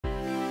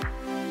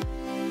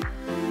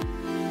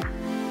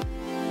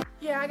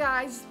Yeah,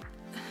 guys,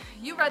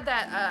 you read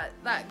that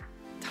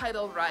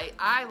title right.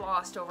 I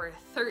lost over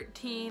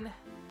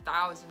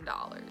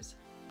 $13,000.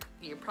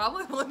 You're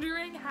probably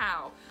wondering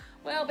how.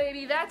 Well,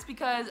 baby, that's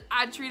because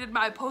I treated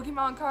my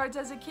Pokemon cards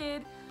as a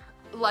kid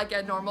like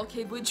a normal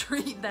kid would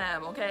treat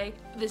them, okay?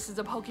 This is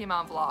a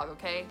Pokemon vlog,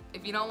 okay?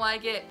 If you don't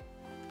like it,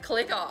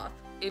 click off.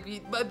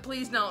 But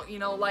please don't,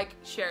 like,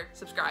 share,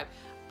 subscribe.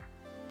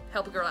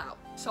 Help a girl out.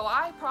 So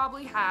I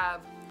probably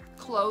have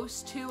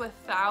close to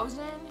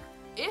 1,000,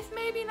 if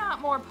maybe not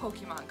more,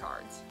 Pokemon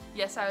cards.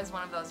 Yes, I was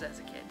one of those as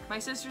a kid. My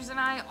sisters and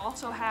I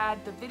also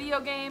had the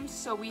video games,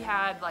 so we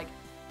had like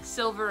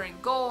Silver and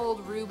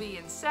Gold, Ruby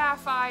and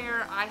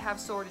Sapphire. I have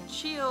Sword and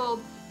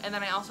Shield, and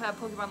then I also have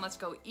Pokemon Let's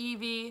Go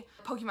Eevee,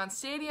 Pokemon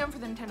Stadium for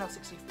the Nintendo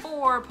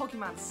 64,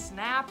 Pokemon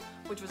Snap,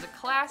 which was a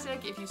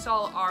classic. If you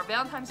saw our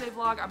Valentine's Day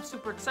vlog, I'm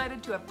super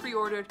excited to have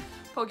pre-ordered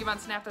Pokemon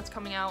Snap that's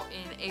coming out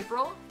in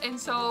April. And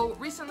so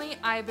recently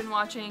I've been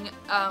watching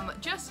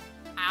just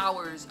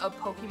hours of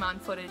Pokemon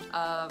footage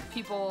of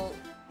people,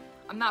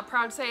 I'm not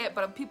proud to say it,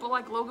 but of people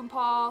like Logan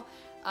Paul,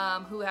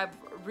 who have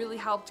really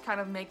helped kind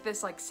of make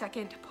this like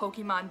second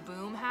Pokemon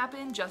boom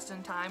happen just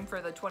in time for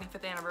the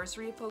 25th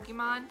anniversary of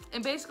Pokemon.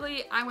 And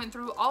basically I went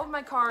through all of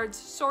my cards,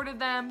 sorted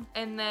them,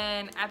 and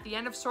then at the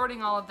end of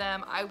sorting all of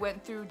them, I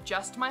went through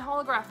just my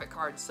holographic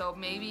cards. So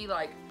maybe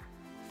like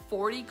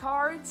 40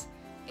 cards,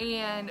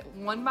 and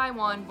one by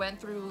one went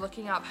through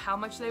looking up how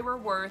much they were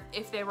worth,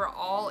 if they were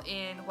all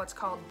in what's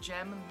called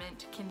gem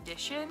mint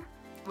condition,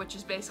 which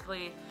is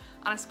basically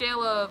on a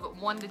scale of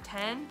 1 to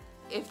 10,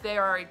 if they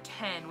are a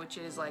 10, which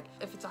is like,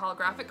 if it's a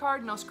holographic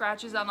card, no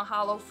scratches on the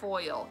hollow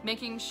foil.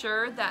 Making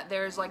sure that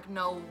there's like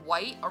no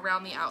white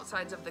around the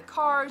outsides of the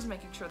cards,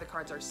 making sure the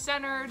cards are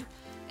centered,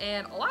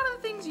 and a lot of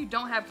the things you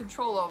don't have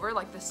control over,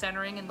 like the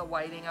centering and the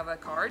whiting of a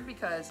card,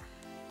 because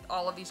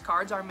all of these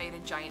cards are made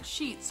in giant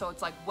sheets, so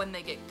it's like when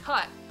they get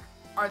cut,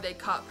 are they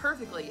cut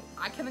perfectly?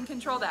 I couldn't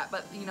control that,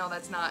 but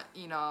that's not,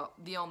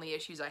 the only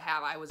issues I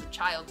have. I was a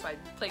child, so I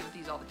played with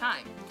these all the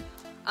time.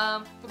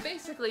 But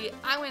basically,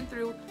 I went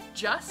through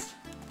just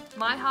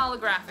my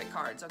holographic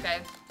cards, okay?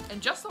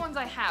 And just the ones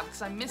I have,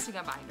 because I'm missing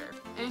a binder.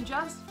 And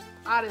just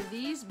out of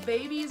these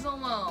babies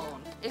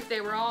alone, if they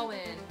were all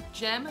in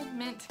gem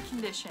mint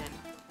condition,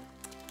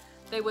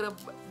 they would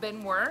have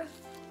been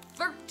worth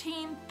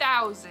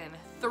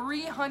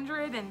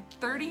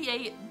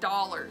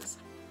 $13,338,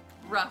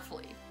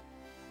 roughly.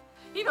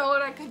 You know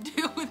what I could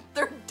do with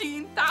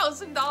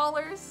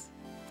 $13,000?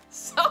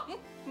 So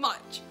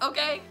much,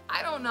 okay?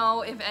 I don't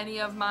know if any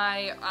of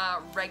my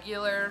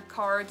regular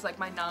cards, like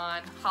my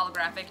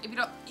non-holographic, if you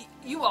don't,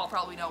 you all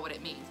probably know what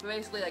it means. But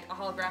basically, like, a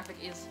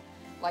holographic is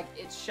like,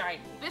 it's shiny.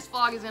 This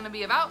vlog is gonna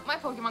be about my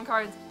Pokemon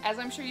cards, as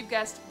I'm sure you've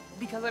guessed,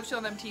 because I've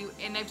shown them to you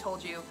and I've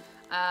told you.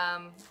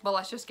 But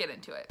let's just get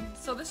into it.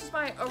 So this is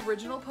my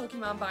original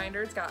Pokemon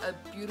binder. It's got a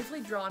beautifully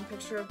drawn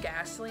picture of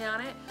Ghastly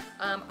on it.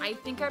 I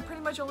think I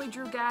pretty much only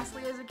drew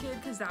Ghastly as a kid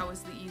because that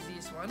was the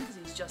easiest one, because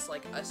he's just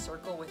like a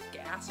circle with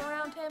gas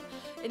around him.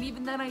 And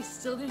even then I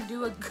still didn't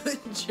do a good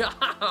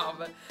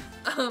job.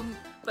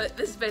 But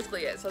this is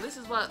basically it. So this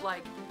is what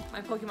like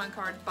my Pokemon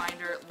card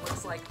binder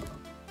looks like.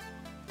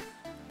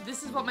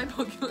 This is what my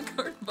Pokemon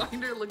card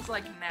binder looks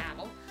like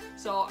now.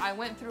 So I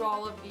went through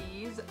all of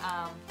these.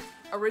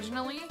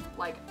 Originally,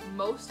 like,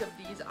 most of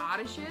these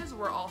Oddishes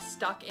were all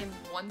stuck in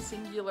one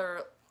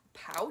singular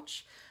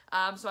pouch.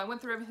 So I went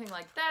through everything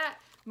like that,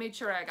 made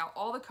sure I got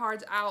all the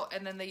cards out,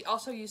 and then they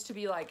also used to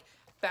be like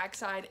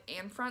backside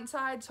and front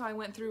side, so I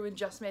went through and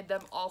just made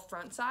them all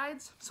front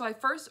sides. So I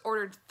first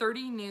ordered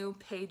 30 new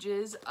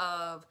pages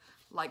of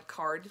like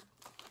 30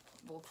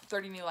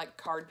 new like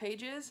card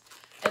pages,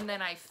 and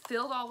then I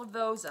filled all of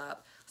those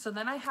up. So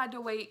then I had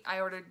to wait, I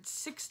ordered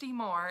 60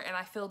 more, and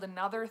I filled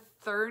another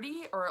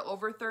 30 or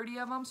over 30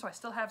 of them, so I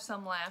still have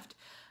some left,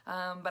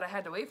 but I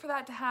had to wait for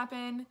that to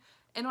happen.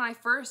 And when I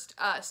first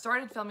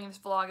started filming this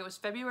vlog, it was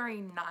February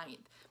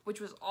 9th,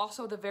 which was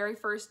also the very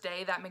first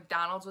day that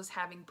McDonald's was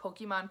having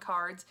Pokemon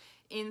cards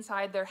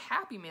inside their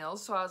Happy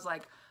Meals. So I was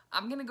like,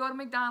 I'm gonna go to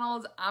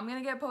McDonald's, I'm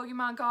gonna get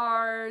Pokemon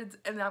cards,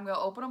 and then I'm gonna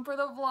open them for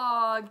the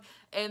vlog.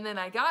 And then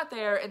I got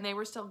there and they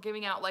were still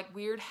giving out like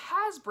weird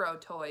Hasbro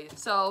toys.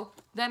 So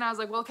then I was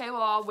like, well, okay,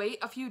 well, I'll wait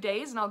a few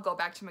days and I'll go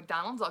back to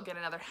McDonald's, I'll get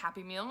another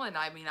Happy Meal. And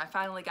I mean, I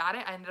finally got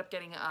it. I ended up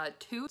getting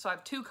 2. So I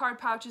have 2 card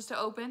pouches to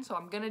open. So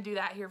I'm gonna do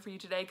that here for you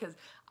today because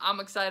I'm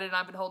excited and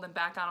I've been holding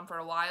back on them for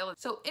a while.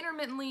 So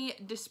intermittently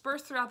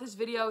dispersed throughout this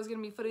video is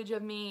gonna be footage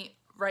of me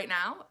right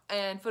now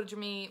and footage of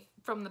me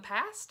from the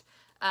past.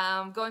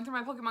 Going through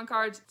my Pokemon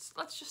cards.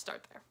 Let's just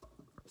start there.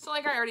 So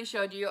like I already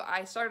showed you,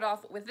 I started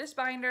off with this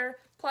binder,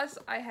 plus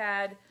I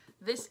had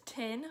this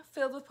tin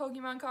filled with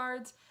Pokemon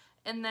cards,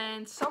 and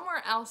then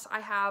somewhere else I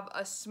have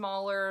a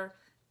smaller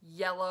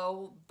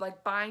yellow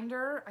like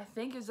binder. I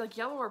think it's like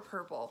yellow or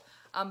purple.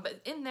 But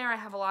in there I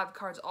have a lot of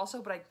cards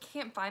also, but I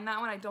can't find that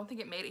one. I don't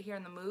think it made it here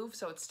in the move,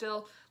 so it's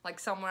still like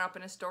somewhere up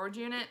in a storage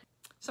unit.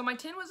 So my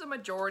tin was a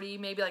majority,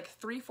 maybe like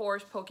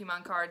 3/4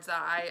 Pokemon cards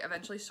that I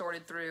eventually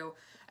sorted through.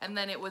 and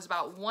then it was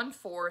about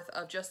 1/4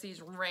 of just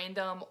these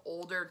random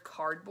older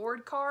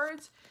cardboard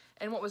cards.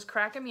 And what was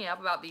cracking me up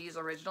about these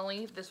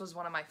originally, this was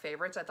one of my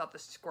favorites, I thought the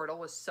Squirtle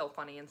was so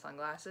funny in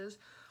sunglasses,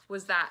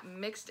 was that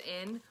mixed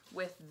in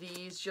with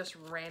these just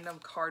random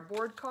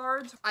cardboard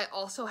cards. I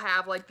also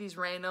have like these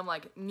random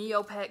like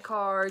Neopet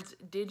cards,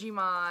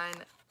 Digimon,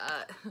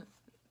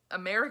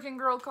 American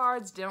Girl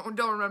cards, don't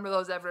remember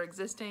those ever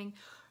existing,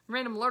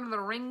 random Lord of the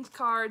Rings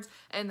cards,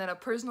 and then a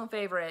personal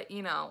favorite,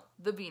 you know,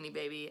 the Beanie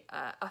Baby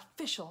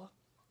official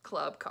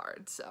club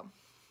card. So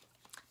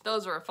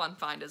those were a fun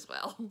find as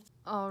well.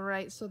 All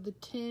right, so the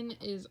tin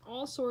is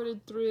all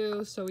sorted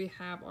through. So we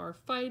have our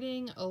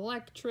fighting,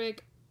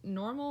 electric,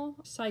 normal,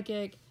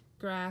 psychic,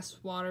 grass,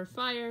 water,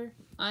 fire,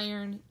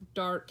 iron,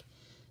 dark,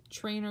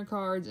 trainer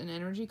cards, and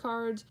energy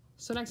cards.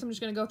 So next I'm just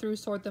going to go through,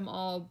 sort them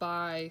all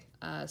by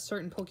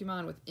certain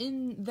Pokemon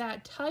within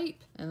that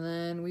type, and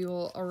then we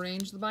will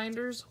arrange the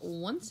binders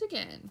once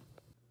again.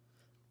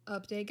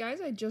 Update,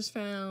 guys, I just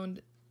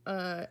found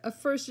a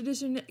first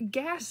edition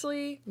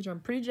Ghastly, which I'm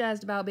pretty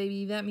jazzed about,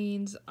 baby. That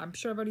means, I'm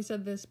sure I've already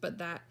said this, but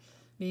that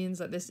means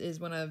that this is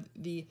one of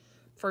the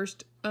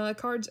first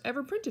cards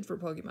ever printed for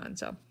Pokemon,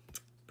 so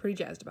pretty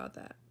jazzed about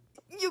that.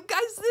 You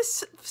guys,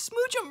 this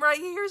Smoochum right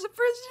here is a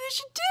first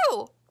edition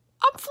too!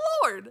 I'm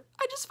floored!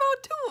 I just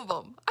found 2 of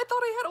them. I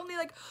thought I had only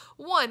like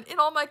 1 in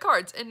all my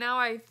cards, and now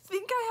I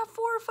think I have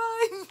 4 or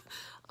 5.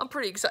 I'm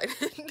pretty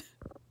excited.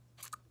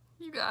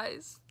 You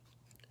guys,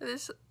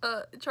 this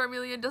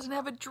Charmeleon doesn't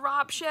have a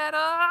drop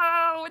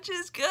shadow, which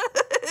is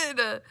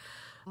good.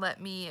 Let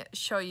me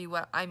show you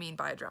what I mean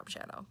by a drop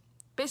shadow.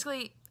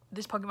 Basically,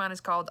 this Pokemon is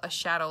called a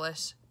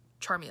shadowless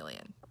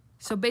Charmeleon.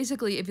 So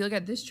basically, if you look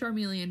at this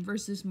Charmeleon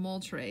versus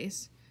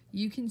Moltres,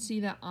 you can see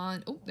that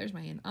on, oh, there's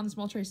my hand. On the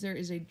Moltres, there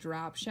is a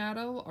drop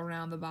shadow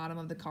around the bottom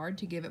of the card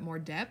to give it more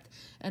depth.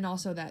 And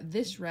also that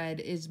this red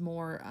is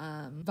more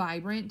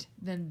vibrant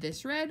than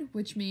this red,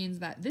 which means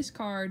that this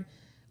card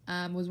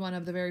was one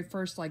of the very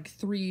first, like,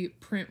 3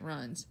 print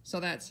runs. So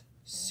that's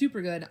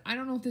super good. I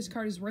don't know if this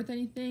card is worth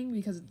anything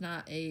because it's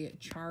not a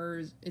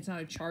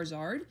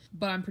Charizard,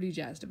 but I'm pretty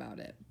jazzed about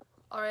it.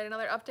 All right,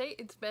 another update.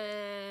 It's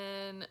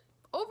been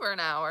over an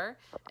hour,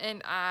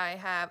 and I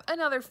have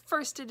another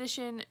first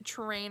edition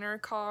trainer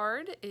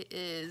card. It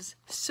is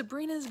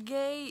Sabrina's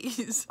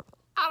Gaze.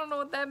 I don't know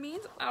what that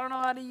means. I don't know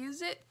how to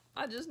use it.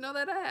 I just know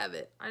that I have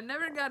it. I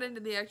never got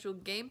into the actual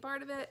game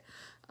part of it.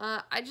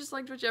 I just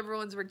liked whichever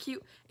ones were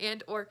cute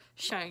and or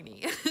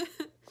shiny.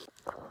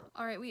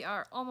 All right, we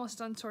are almost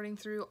done sorting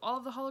through all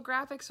of the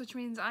holographics, which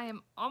means I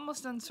am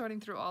almost done sorting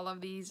through all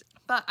of these.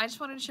 But I just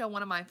wanted to show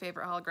one of my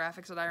favorite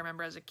holographics that I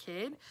remember as a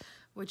kid,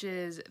 which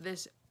is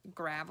this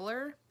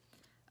Graveler,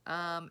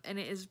 and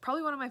it is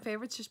probably one of my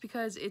favorites just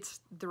because it's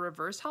the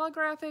reverse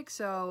holographic,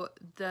 so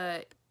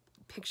the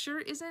picture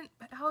isn't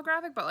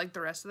holographic, but like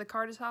the rest of the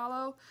card is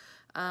hollow,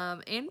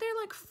 and they're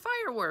like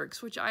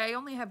fireworks, which I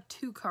only have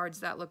 2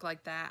 cards that look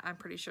like that, I'm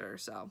pretty sure.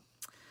 So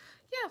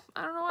yeah,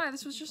 I don't know why,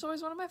 this was just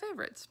always one of my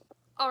favorites.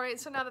 Alright,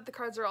 so now that the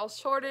cards are all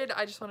sorted,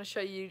 I just want to show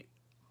you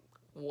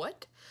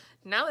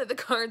now that the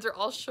cards are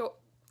all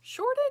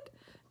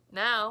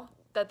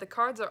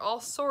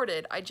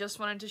sorted, I just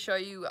wanted to show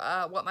you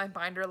what my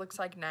binder looks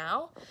like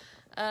now.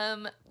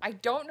 I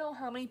don't know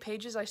how many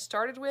pages I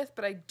started with,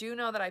 but I do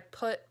know that I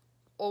put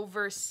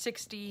over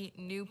 60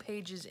 new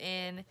pages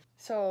in.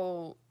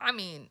 So, I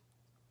mean,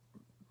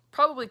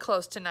 probably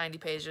close to 90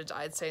 pages,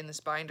 I'd say, in this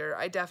binder.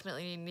 I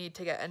definitely need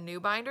to get a new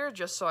binder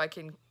just so I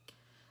can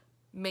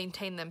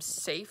maintain them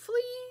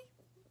safely.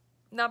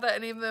 Not that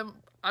any of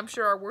them, I'm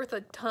sure, are worth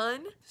a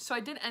ton. So I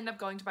did end up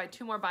going to buy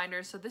 2 more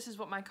binders, so this is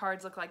what my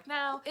cards look like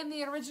now. In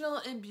the original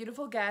and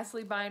beautiful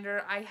Ghastly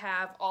binder, I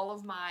have all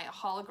of my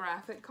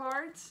holographic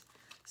cards.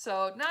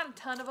 So not a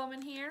ton of them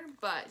in here,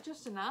 but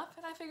just enough,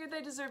 and I figured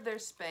they deserve their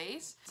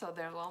space. So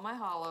there's all my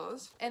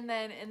holos. And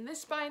then in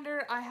this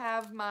binder, I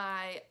have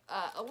my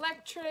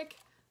electric,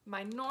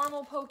 my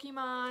normal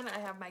Pokemon, I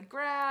have my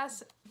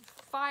grass,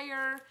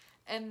 fire,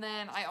 and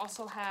then I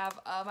also have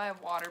my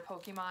water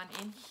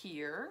Pokemon in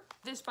here.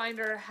 This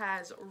binder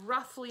has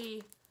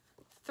roughly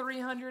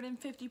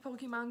 350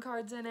 Pokemon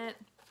cards in it.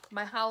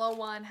 My holo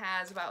one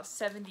has about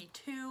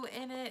 72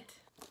 in it.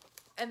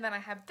 And then I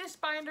have this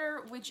binder,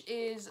 which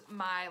is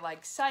my,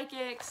 like,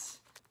 psychics,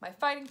 my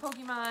fighting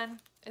Pokemon.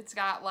 It's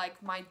got,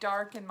 like, my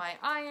dark and my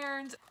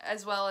irons,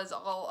 as well as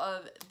all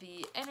of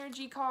the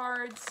energy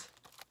cards,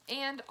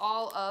 and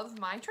all of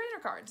my trainer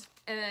cards.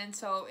 And then,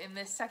 so in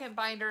this second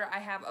binder, I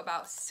have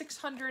about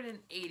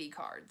 680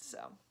 cards,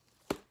 so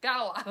got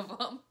a lot of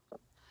them.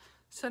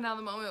 So now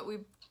the moment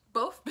we've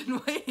both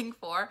been waiting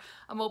for,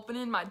 I'm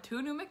opening my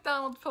 2 new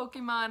McDonald's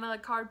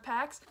Pokemon card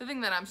packs. The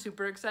thing that I'm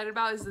super excited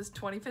about is this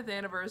 25th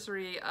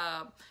anniversary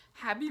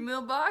Happy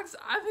Meal box.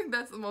 I think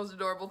that's the most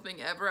adorable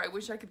thing ever. I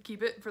wish I could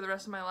keep it for the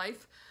rest of my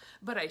life,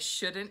 but I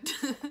shouldn't.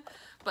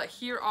 But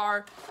here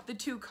are the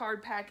 2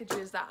 card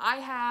packages that I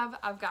have.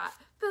 I've got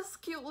this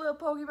cute little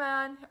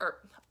Pokemon, or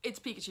it's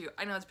Pikachu,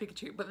 I know it's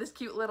Pikachu, but this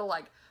cute little,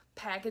 like,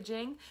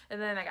 packaging, and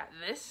then I got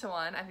this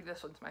one. I think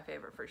this one's my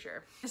favorite for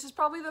sure. This is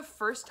probably the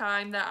first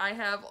time that I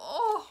have,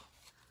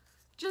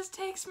 just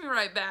takes me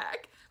right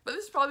back. But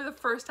this is probably the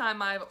first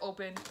time I've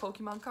opened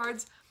Pokemon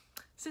cards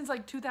since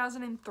like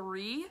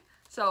 2003.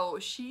 So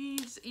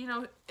she's, you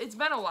know, it's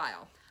been a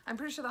while. I'm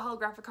pretty sure the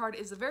holographic card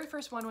is the very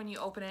first one when you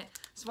open it.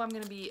 So I'm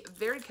going to be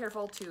very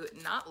careful to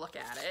not look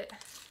at it.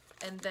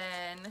 And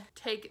then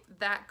take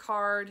that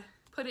card,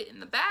 put it in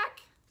the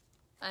back.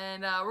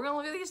 And we're going to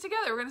look at these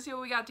together. We're going to see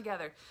what we got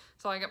together.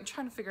 So I'm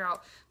trying to figure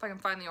out if I can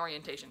find the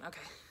orientation.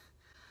 Okay.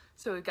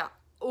 So we've got,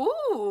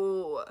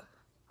 ooh,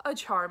 a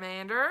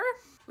Charmander.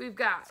 We've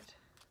got,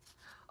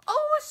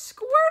 oh, a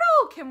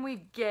Squirtle. Can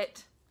we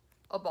get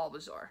a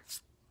Bulbasaur?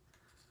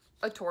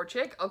 A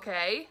Torchic,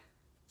 okay.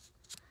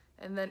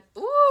 And then,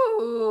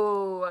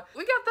 ooh,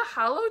 we got the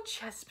Hollow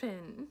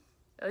Chespin.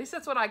 At least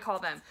that's what I call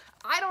them.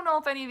 I don't know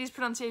if any of these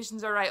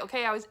pronunciations are right,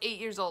 okay? I was 8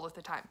 years old at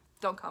the time.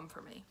 Don't come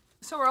for me.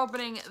 So we're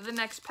opening the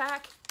next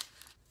pack.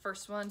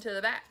 First one to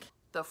the back.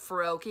 The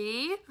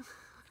Froakie.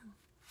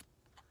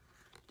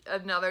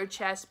 Another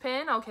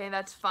Chespin, okay,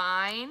 that's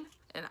fine.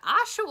 An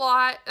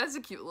Oshawott, that's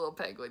a cute little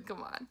penguin,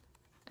 come on.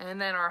 And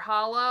then our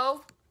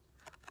Hollow.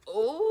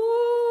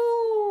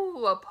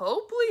 Ooh, a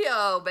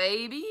Poplio,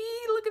 baby.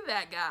 Look at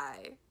that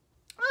guy.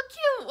 Oh,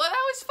 cute. Well,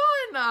 that was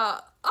fun.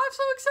 I'm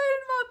so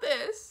excited about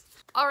this.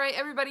 All right,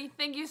 everybody,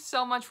 thank you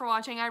so much for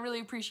watching. I really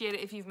appreciate it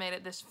if you've made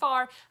it this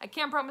far. I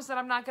can't promise that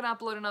I'm not going to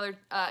upload another,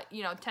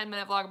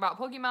 10-minute vlog about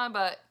Pokemon,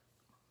 but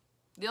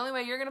the only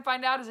way you're going to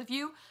find out is if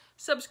you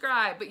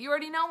subscribe. But you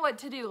already know what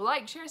to do.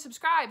 Like, share,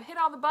 subscribe, hit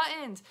all the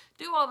buttons,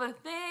 do all the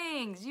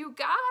things. You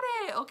got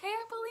it, okay?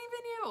 I believe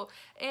in you.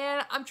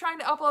 And I'm trying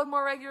to upload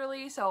more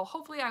regularly, so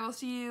hopefully I will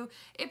see you,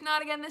 if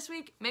not again this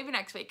week, maybe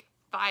next week.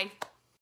 Bye.